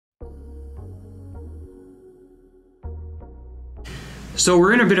So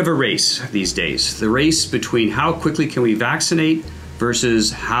we're in a bit of a race these days. The race between how quickly can we vaccinate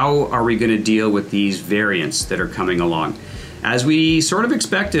versus how are we going to deal with these variants that are coming along. As we sort of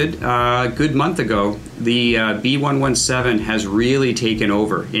expected a good month ago, the B117 has really taken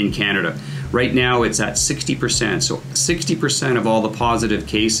over in Canada. Right now it's at 60%, so 60% of all the positive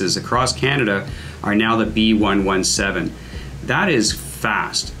cases across Canada are now the B117. That is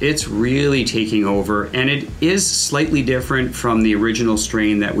fast. It's really taking over, and it is slightly different from the original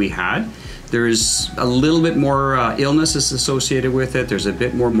strain that we had. There's a little bit more illness that's associated with it. There's a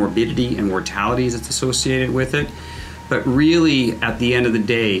bit more morbidity and mortality that's associated with it. But really, at the end of the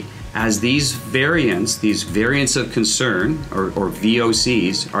day, as these variants of concern, or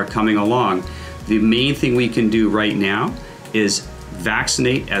VOCs, are coming along, the main thing we can do right now is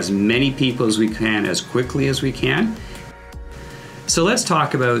vaccinate as many people as we can, as quickly as we can. So let's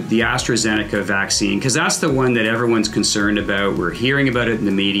talk about the AstraZeneca vaccine, because that's the one that everyone's concerned about. We're hearing about it in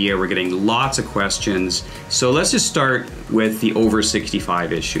the media. We're getting lots of questions. So let's just start with the over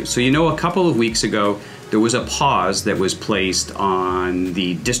 65 issue. So a couple of weeks ago, there was a pause that was placed on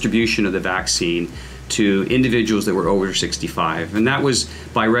the distribution of the vaccine to individuals that were over 65. And that was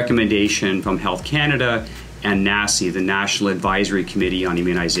by recommendation from Health Canada and NACI, the National Advisory Committee on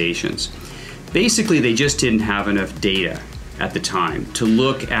Immunizations. Basically, they just didn't have enough data at the time to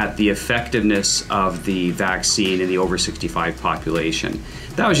look at the effectiveness of the vaccine in the over 65 population.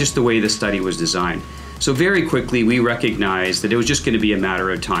 That was just the way the study was designed. So very quickly we recognized that it was just going to be a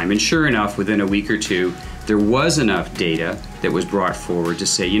matter of time, and sure enough, within a week or two there was enough data that was brought forward to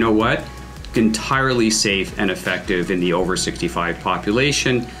say, you know what, entirely safe and effective in the over 65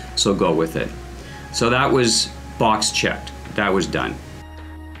 population, so go with it. So that was box checked, that was done.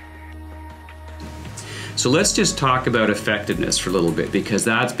 So let's just talk about effectiveness for a little bit, because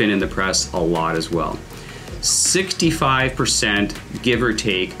that's been in the press a lot as well. 65%, give or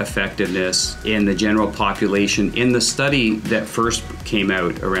take, effectiveness in the general population in the study that first came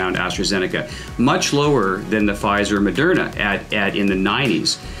out around AstraZeneca. Much lower than the Pfizer Moderna at in the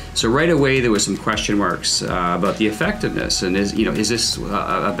 90s. So right away there was some question marks about the effectiveness, and is this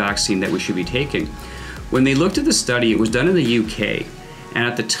a vaccine that we should be taking? When they looked at the study, it was done in the UK. And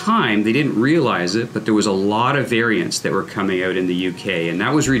at the time, they didn't realize it, but there was a lot of variants that were coming out in the UK, and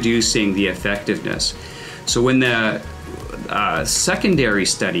that was reducing the effectiveness. So when the secondary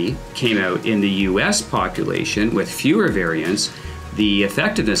study came out in the US population with fewer variants, the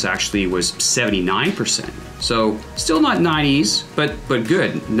effectiveness actually was 79%. So still not 90s, but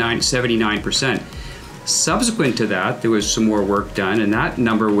good, 79%. Subsequent to that, there was some more work done, and that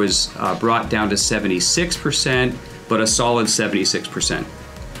number was brought down to 76%, but a solid 76%.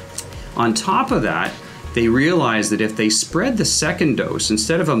 On top of that, they realized that if they spread the second dose,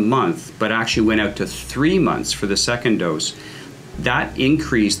 instead of a month, but actually went out to 3 months for the second dose, that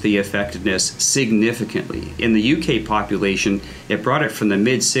increased the effectiveness significantly. In the UK population, it brought it from the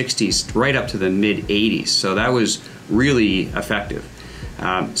mid-60s right up to the mid-80s, so that was really effective.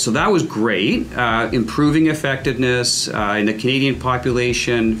 So that was great, improving effectiveness in the Canadian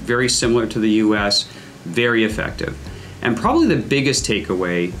population, very similar to the US, very effective. And probably the biggest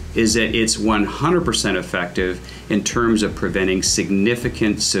takeaway is that it's 100% effective in terms of preventing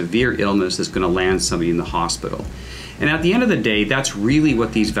significant severe illness that's going to land somebody in the hospital. And at the end of the day, that's really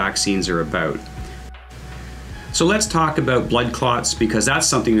what these vaccines are about. So let's talk about blood clots, because that's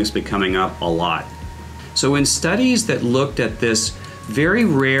something that's been coming up a lot. So in studies that looked at this very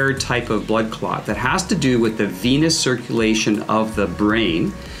rare type of blood clot that has to do with the venous circulation of the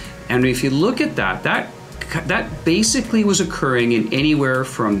brain, and if you look at that basically was occurring in anywhere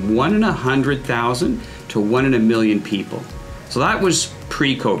from 1 in 100,000 to 1 in a million people. So that was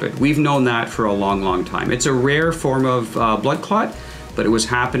pre-COVID. We've known that for a long, long time. It's a rare form of blood clot, but it was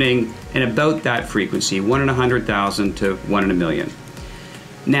happening in about that frequency, 1 in 100,000 to 1 in a million.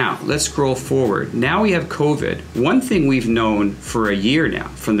 Now, let's scroll forward. Now we have COVID. One thing we've known for a year now,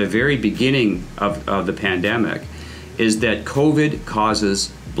 from the very beginning of the pandemic, is that COVID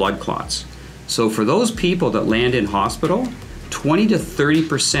causes blood clots. So for those people that land in hospital, 20 to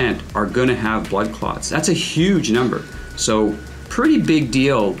 30% are going to have blood clots. That's a huge number. So pretty big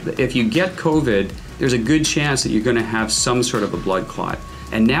deal. If you get COVID, there's a good chance that you're going to have some sort of a blood clot.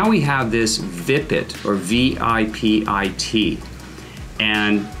 And now we have this VIPIT, or V-I-P-I-T.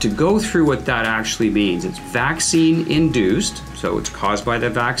 And to go through what that actually means, it's vaccine-induced, so it's caused by the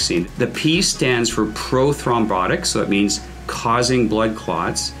vaccine. The P stands for prothrombotic, so it means causing blood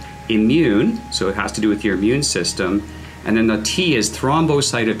clots. Immune, so it has to do with your immune system. And then the T is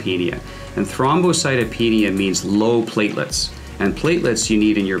thrombocytopenia. And thrombocytopenia means low platelets. And platelets you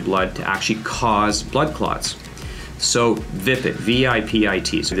need in your blood to actually cause blood clots. So VIPIT,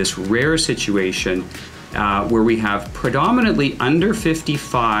 V-I-P-I-T, so this rare situation where we have predominantly under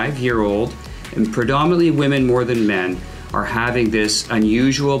 55-year-old and predominantly women more than men are having this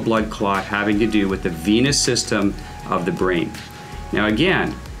unusual blood clot having to do with the venous system of the brain. Now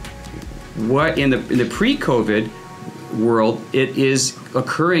again, what in the pre-COVID world, it is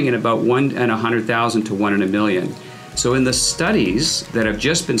occurring in about 1 in 100,000 to 1 in a million. So in the studies that have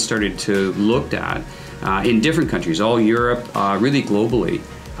just been started to looked at in different countries, all Europe, really globally,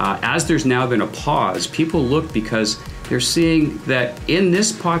 as there's now been a pause, people look because they're seeing that in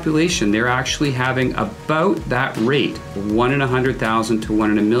this population, they're actually having about that rate, 1 in 100,000 to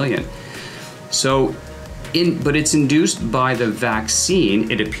 1 in a million. So, but it's induced by the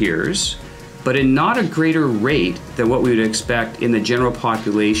vaccine, it appears, but in not a greater rate than what we would expect in the general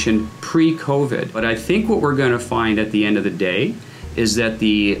population pre-COVID. But I think what we're going to find at the end of the day is that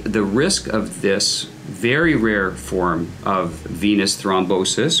the risk of this very rare form of venous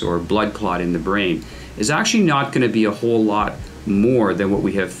thrombosis or blood clot in the brain is actually not going to be a whole lot more than what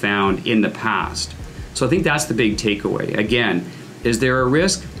we have found in the past. So I think that's the big takeaway. Again, is there a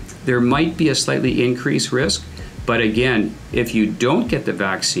risk? There might be a slightly increased risk. But again, if you don't get the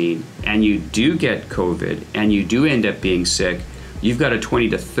vaccine and you do get COVID and you do end up being sick, you've got a 20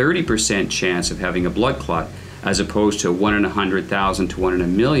 to 30% chance of having a blood clot, as opposed to 1 in 100,000 to 1 in a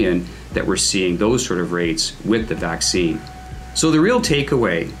million that we're seeing those sort of rates with the vaccine. So the real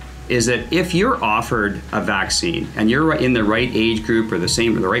takeaway is that if you're offered a vaccine and you're in the right age group or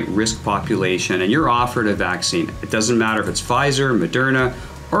the right risk population and you're offered a vaccine, it doesn't matter if it's Pfizer, Moderna,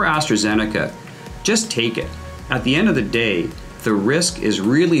 or AstraZeneca, just take it. At the end of the day, the risk is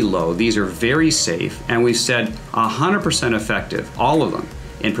really low. These are very safe, and we've said 100% effective, all of them,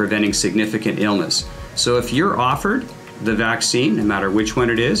 in preventing significant illness. So if you're offered the vaccine, no matter which one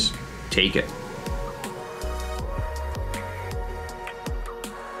it is, take it.